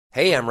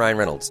Hey, I'm Ryan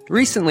Reynolds.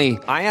 Recently,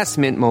 I asked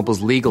Mint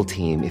Mobile's legal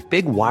team if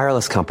big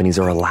wireless companies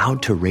are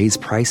allowed to raise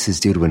prices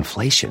due to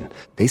inflation.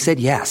 They said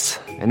yes.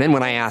 And then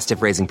when I asked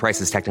if raising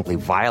prices technically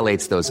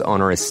violates those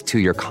onerous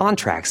two-year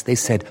contracts, they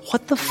said,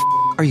 "What the f***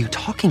 are you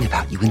talking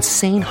about, you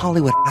insane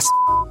Hollywood ass?"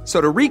 So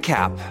to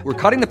recap, we're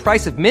cutting the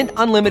price of Mint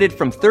Unlimited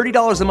from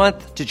 $30 a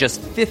month to just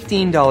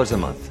 $15 a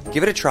month.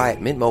 Give it a try at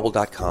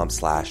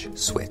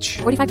mintmobile.com/switch.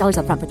 $45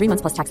 up front for 3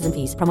 months plus taxes and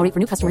fees. Promo rate for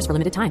new customers for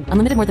limited time.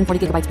 Unlimited more than 40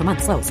 gigabytes per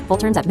month. Slows full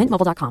terms at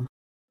mintmobile.com.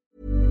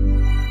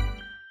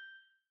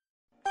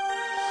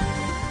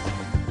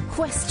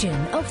 Question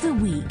of the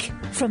Week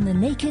from the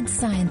Naked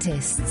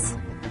Scientists.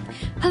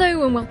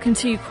 Hello and welcome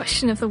to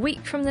Question of the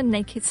Week from the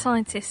Naked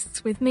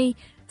Scientists with me,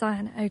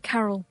 Diana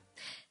O'Carroll.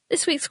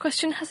 This week's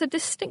question has a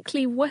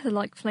distinctly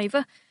weather-like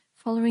flavour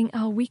following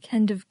our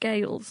weekend of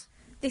gales.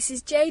 This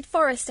is Jade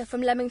Forrester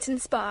from Leamington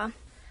Spa.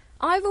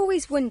 I've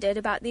always wondered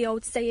about the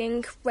old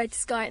saying, red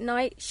sky at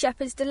night,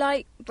 shepherd's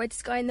delight, red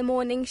sky in the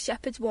morning,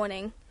 shepherd's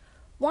warning.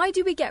 Why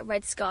do we get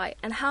red sky,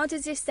 and how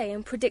does this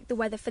saying predict the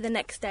weather for the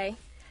next day?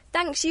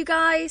 Thanks, you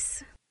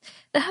guys!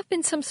 There have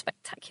been some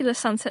spectacular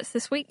sunsets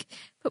this week,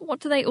 but what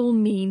do they all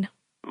mean?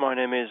 My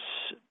name is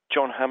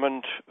John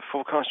Hammond,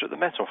 forecaster at the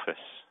Met Office.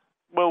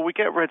 Well, we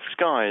get red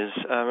skies,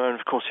 and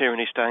of course here in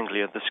East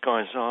Anglia the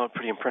skies are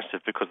pretty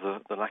impressive because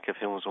the lack of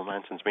hills or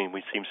mountains mean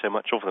we see so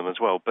much of them as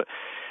well. But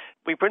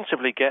we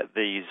principally get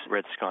these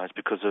red skies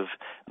because of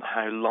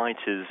how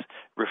light is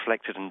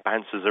reflected and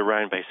bounces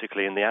around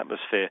basically in the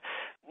atmosphere.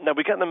 Now,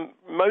 we get them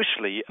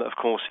mostly, of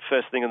course,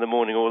 first thing in the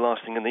morning or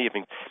last thing in the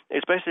evening.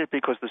 It's basically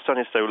because the sun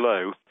is so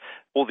low,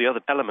 all the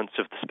other elements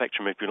of the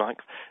spectrum, if you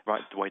like,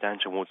 right the way down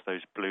towards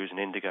those blues and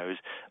indigos,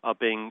 are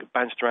being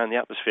bounced around the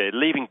atmosphere,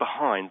 leaving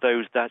behind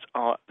those that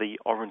are the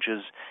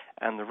oranges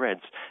and the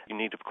reds. You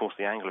need, of course,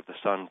 the angle of the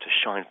sun to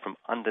shine from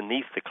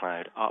underneath the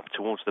cloud up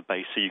towards the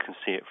base so you can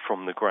see it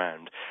from the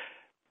ground.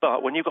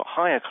 But when you've got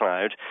higher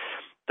cloud,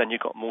 then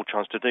you've got more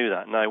chance to do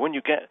that. Now, when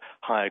you get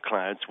higher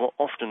clouds, what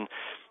often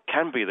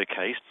can be the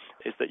case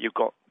is that you've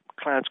got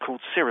clouds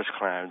called cirrus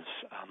clouds,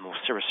 or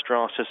cirrus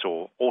stratus,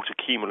 or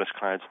autocumulus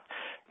clouds,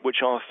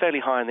 which are fairly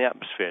high in the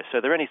atmosphere.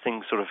 So they're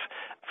anything sort of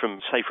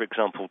from, say, for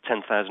example,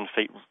 10,000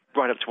 feet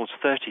right up towards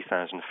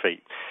 30,000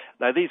 feet.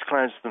 Now, these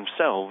clouds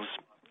themselves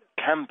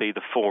can be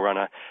the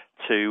forerunner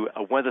to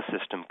a weather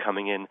system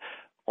coming in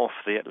off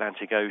the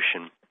Atlantic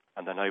Ocean.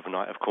 And then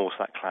overnight, of course,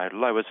 that cloud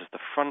lowers as the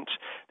front.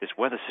 This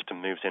weather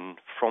system moves in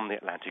from the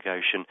Atlantic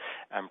Ocean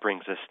and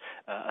brings us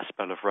a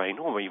spell of rain,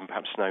 or even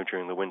perhaps snow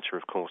during the winter,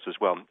 of course, as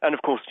well. And,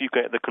 of course, you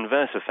get the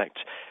converse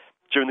effect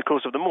during the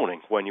course of the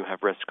morning when you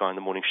have red sky in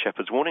the morning,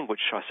 shepherd's warning,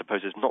 which I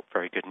suppose is not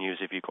very good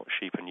news if you've got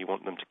sheep and you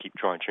want them to keep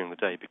dry during the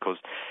day because,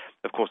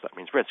 of course, that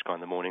means red sky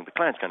in the morning. The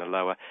cloud's going to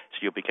lower, so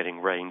you'll be getting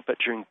rain, but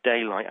during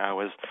daylight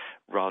hours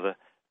rather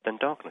than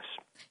darkness.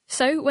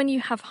 So, when you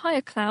have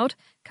higher cloud,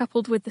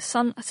 coupled with the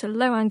sun at a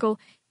low angle,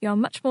 you are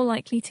much more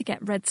likely to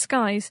get red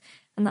skies,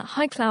 and that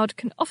high cloud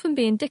can often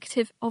be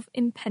indicative of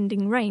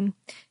impending rain.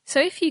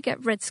 So if you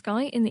get red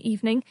sky in the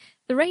evening,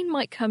 the rain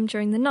might come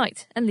during the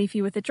night and leave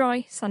you with a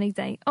dry, sunny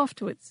day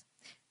afterwards,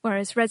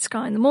 whereas red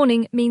sky in the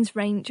morning means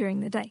rain during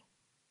the day.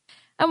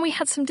 And we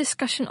had some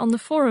discussion on the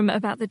forum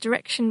about the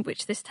direction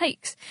which this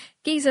takes.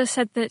 Giza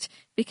said that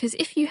because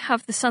if you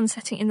have the sun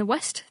setting in the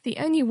west, the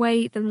only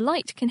way the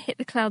light can hit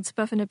the clouds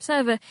above an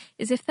observer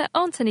is if there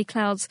aren't any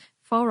clouds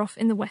far off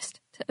in the west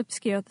to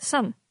obscure the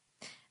sun.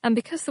 And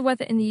because the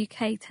weather in the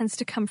UK tends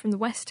to come from the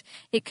west,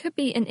 it could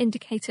be an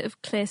indicator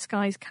of clear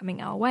skies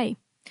coming our way.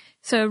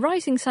 So a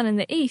rising sun in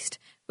the east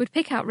would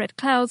pick out red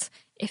clouds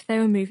if they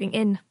were moving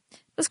in.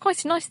 That's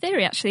quite a nice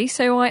theory, actually,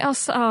 so I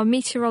asked our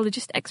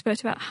meteorologist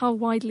expert about how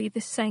widely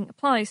this saying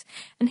applies,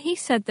 and he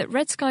said that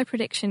red sky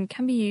prediction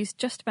can be used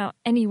just about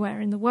anywhere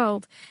in the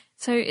world.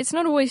 So it's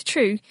not always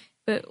true,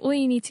 but all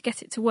you need to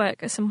get it to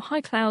work are some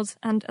high clouds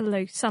and a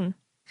low sun.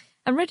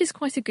 And red is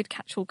quite a good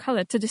catch-all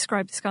colour to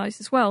describe the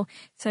skies as well,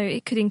 so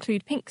it could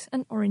include pinks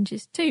and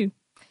oranges too.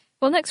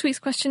 Well, next week's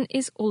question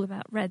is all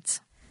about reds.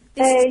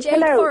 This is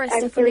Jade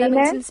Forrester from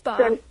Leamington Spa.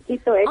 From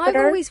I've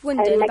always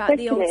wondered about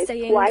the old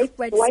saying, red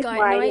sky at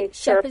night,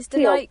 shepherd's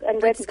delight,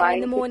 red sky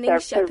in the morning,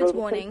 shepherd's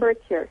warning.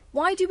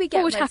 Why do we get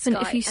what would happen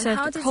if you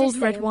served a cold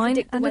red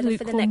wine and a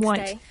lukewarm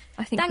white?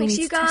 I think we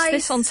need to test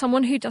this on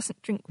someone who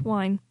doesn't drink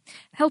wine.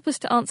 Help us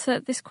to answer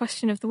this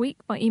question of the week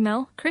by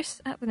email,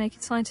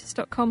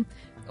 chris@thenakedscientist.com,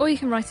 or you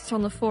can write it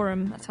on the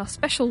forum. That's our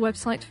special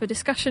website for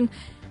discussion.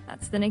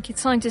 That's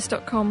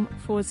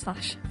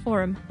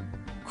thenakedscientist.com/forum.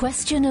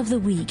 Question of the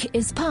Week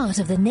is part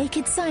of the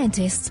Naked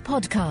Scientists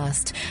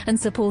podcast and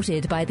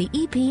supported by the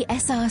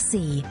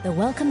EPSRC, the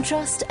Wellcome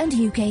Trust and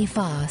UK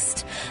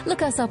Fast.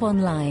 Look us up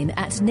online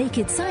at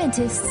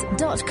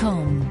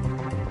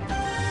nakedscientists.com.